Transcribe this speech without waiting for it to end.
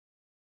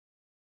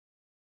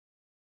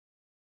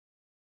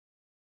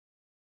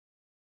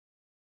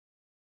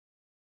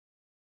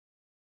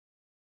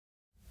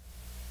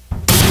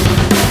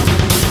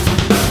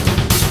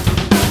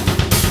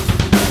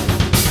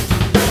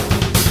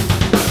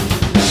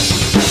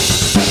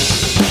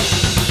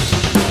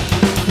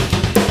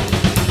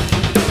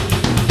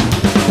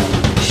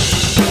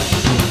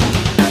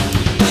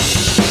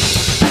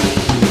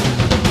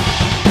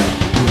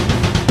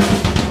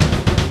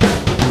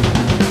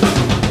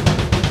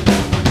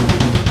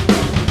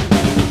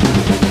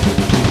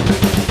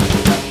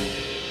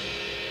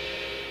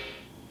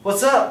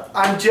What's up?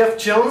 I'm Jeff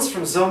Jones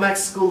from Zomac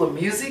School of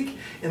Music.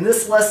 In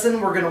this lesson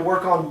we're going to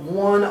work on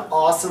one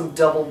awesome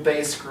double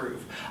bass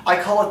groove.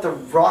 I call it the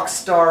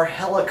Rockstar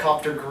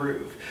Helicopter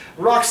Groove.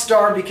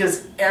 Rockstar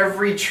because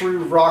every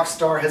true rock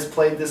star has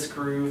played this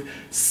groove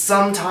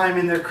sometime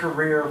in their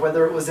career,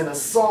 whether it was in a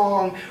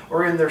song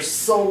or in their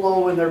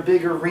solo in their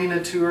big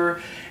arena tour.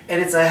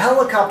 And it's a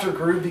helicopter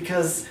groove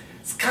because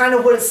it's kind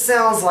of what it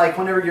sounds like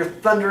whenever you're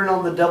thundering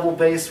on the double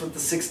bass with the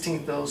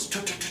 16th notes.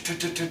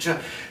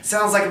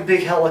 Sounds like a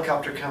big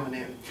helicopter coming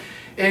in.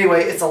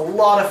 Anyway, it's a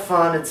lot of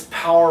fun, it's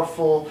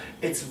powerful,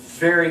 it's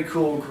very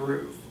cool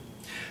groove.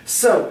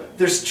 So,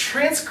 there's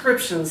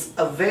transcriptions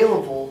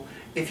available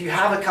if you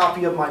have a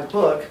copy of my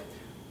book,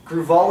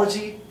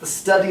 Groovology, The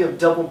Study of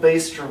Double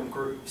Bass Drum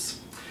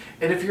Grooves.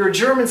 And if you're a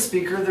German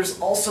speaker, there's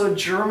also a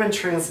German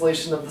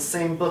translation of the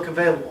same book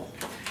available.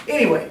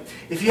 Anyway,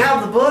 if you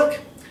have the book,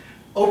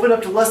 open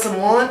up to lesson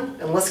 1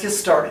 and let's get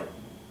started.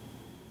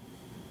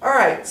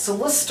 Alright, so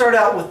let's start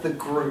out with the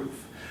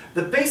groove.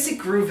 The basic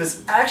groove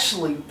is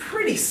actually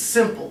pretty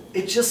simple.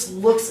 It just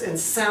looks and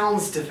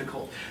sounds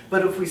difficult.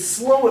 But if we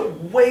slow it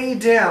way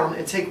down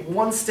and take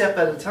one step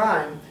at a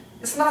time,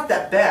 it's not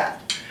that bad.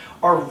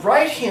 Our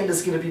right hand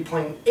is going to be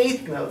playing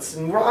 8th notes,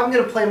 and I'm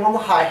going to play them on the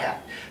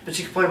hi-hat. But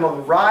you can play them on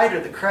the ride or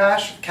the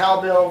crash, the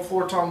cowbell,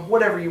 floor tom,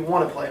 whatever you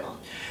want to play it on.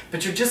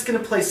 But you're just going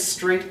to play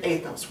straight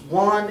 8th notes.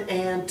 1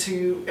 and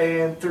 2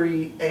 and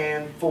 3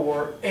 and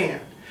 4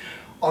 and.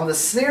 On the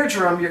snare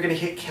drum, you're going to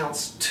hit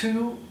counts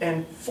 2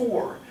 and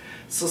 4.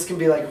 So it's going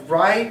to be like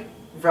right,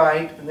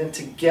 right, and then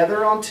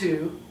together on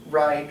 2,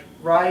 right,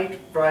 right,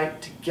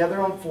 right, together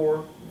on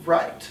 4,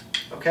 right.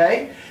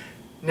 Okay?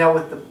 Now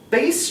with the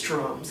bass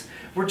drums,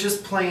 we're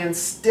just playing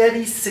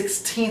steady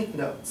 16th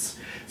notes.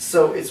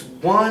 So it's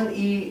 1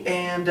 E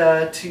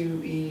and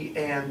 2 E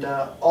and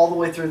all the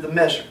way through the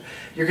measure.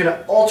 You're going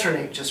to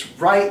alternate just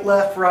right,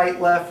 left, right,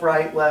 left,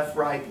 right, left,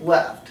 right,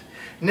 left.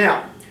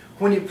 Now,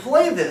 when you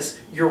play this,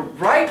 your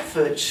right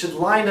foot should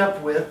line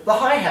up with the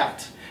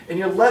hi-hat, and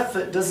your left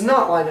foot does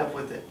not line up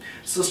with it.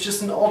 So it's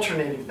just an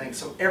alternating thing.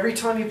 So every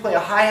time you play a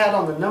hi-hat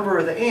on the number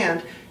or the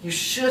and, you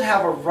should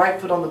have a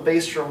right foot on the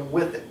bass drum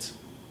with it.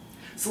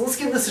 So let's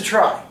give this a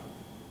try.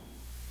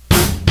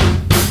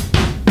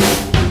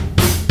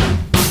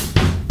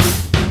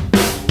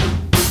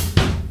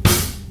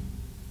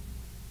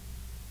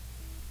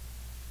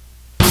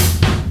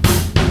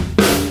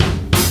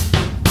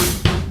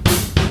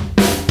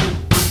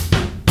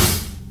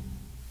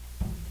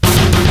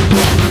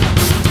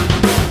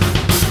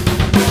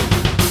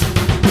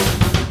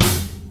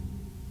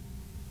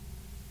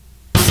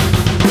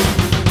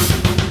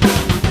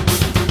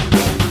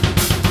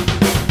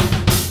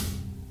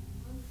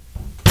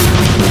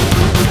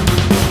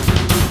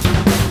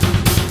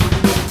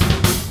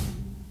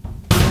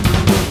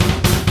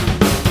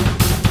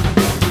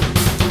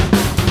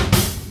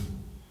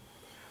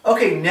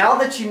 Okay, now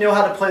that you know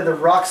how to play the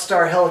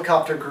Rockstar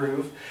Helicopter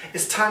Groove,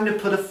 it's time to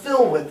put a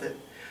fill with it.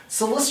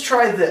 So let's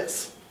try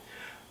this.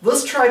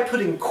 Let's try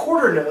putting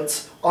quarter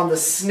notes on the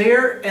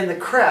snare and the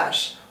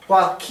crash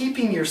while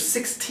keeping your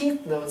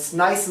 16th notes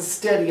nice and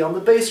steady on the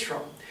bass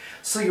drum.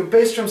 So your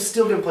bass drum's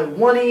still going to play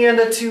 1 E and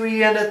a, 2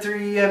 E and a,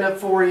 3 E and a,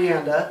 4 E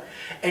and a,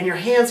 and your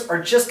hands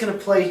are just going to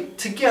play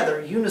together,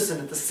 unison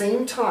at the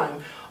same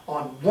time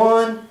on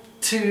 1,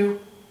 2,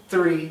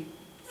 3,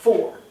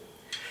 4.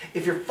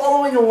 If you're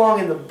following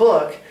along in the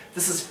book,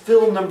 this is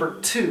fill number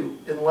 2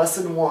 in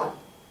lesson 1.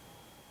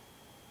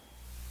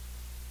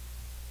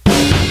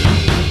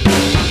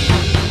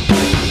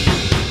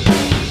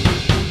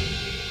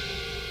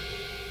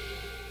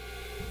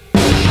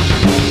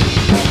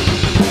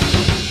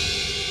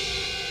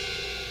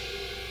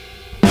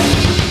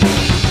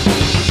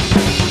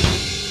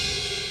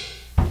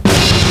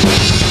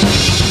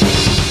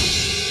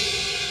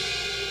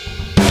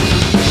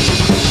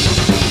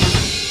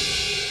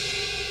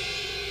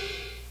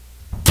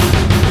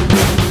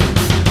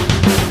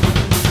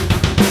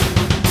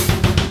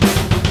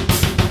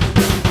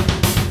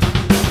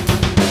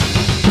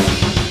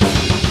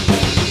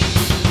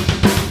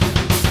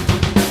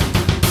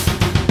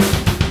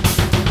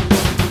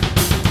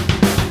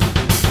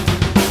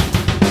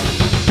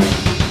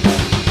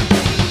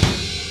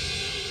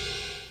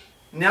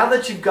 Now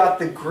that you've got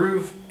the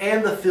groove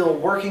and the fill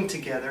working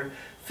together,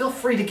 feel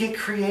free to get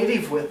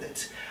creative with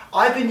it.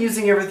 I've been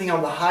using everything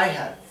on the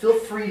hi-hat. Feel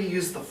free to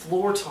use the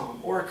floor tom,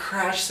 or a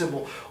crash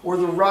cymbal, or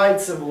the ride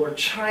cymbal, or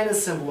china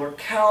cymbal, or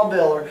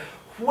cowbell, or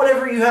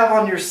whatever you have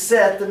on your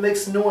set that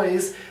makes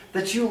noise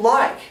that you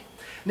like.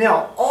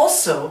 Now,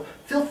 also,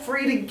 feel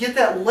free to get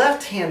that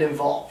left hand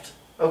involved,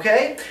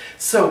 okay?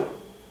 So,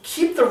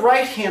 keep the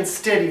right hand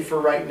steady for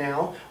right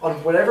now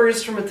on whatever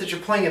instrument that you're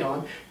playing it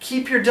on.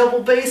 Keep your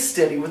double bass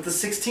steady with the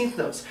 16th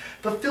notes.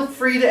 But feel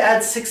free to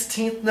add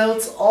 16th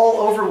notes all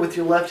over with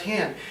your left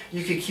hand.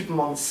 You could keep them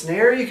on the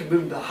snare, you could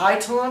move them to the high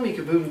tom, you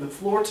could move them to the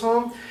floor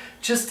tom.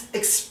 Just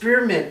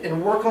experiment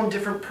and work on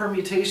different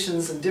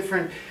permutations and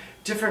different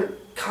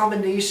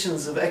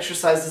combinations of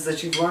exercises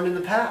that you've learned in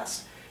the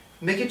past.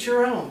 Make it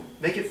your own.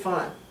 Make it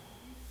fun.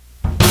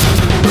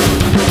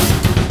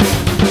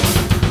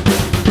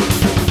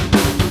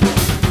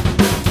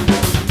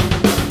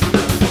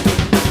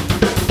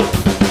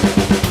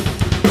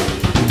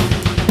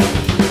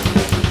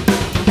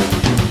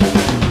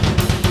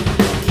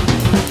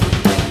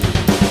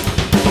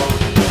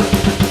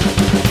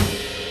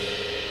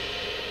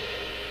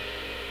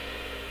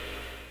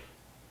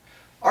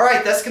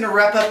 Alright, that's going to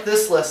wrap up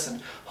this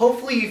lesson.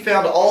 Hopefully you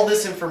found all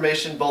this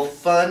information both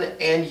fun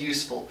and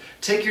useful.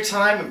 Take your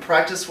time and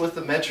practice with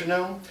the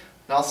metronome, and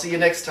I'll see you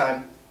next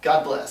time.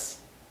 God bless.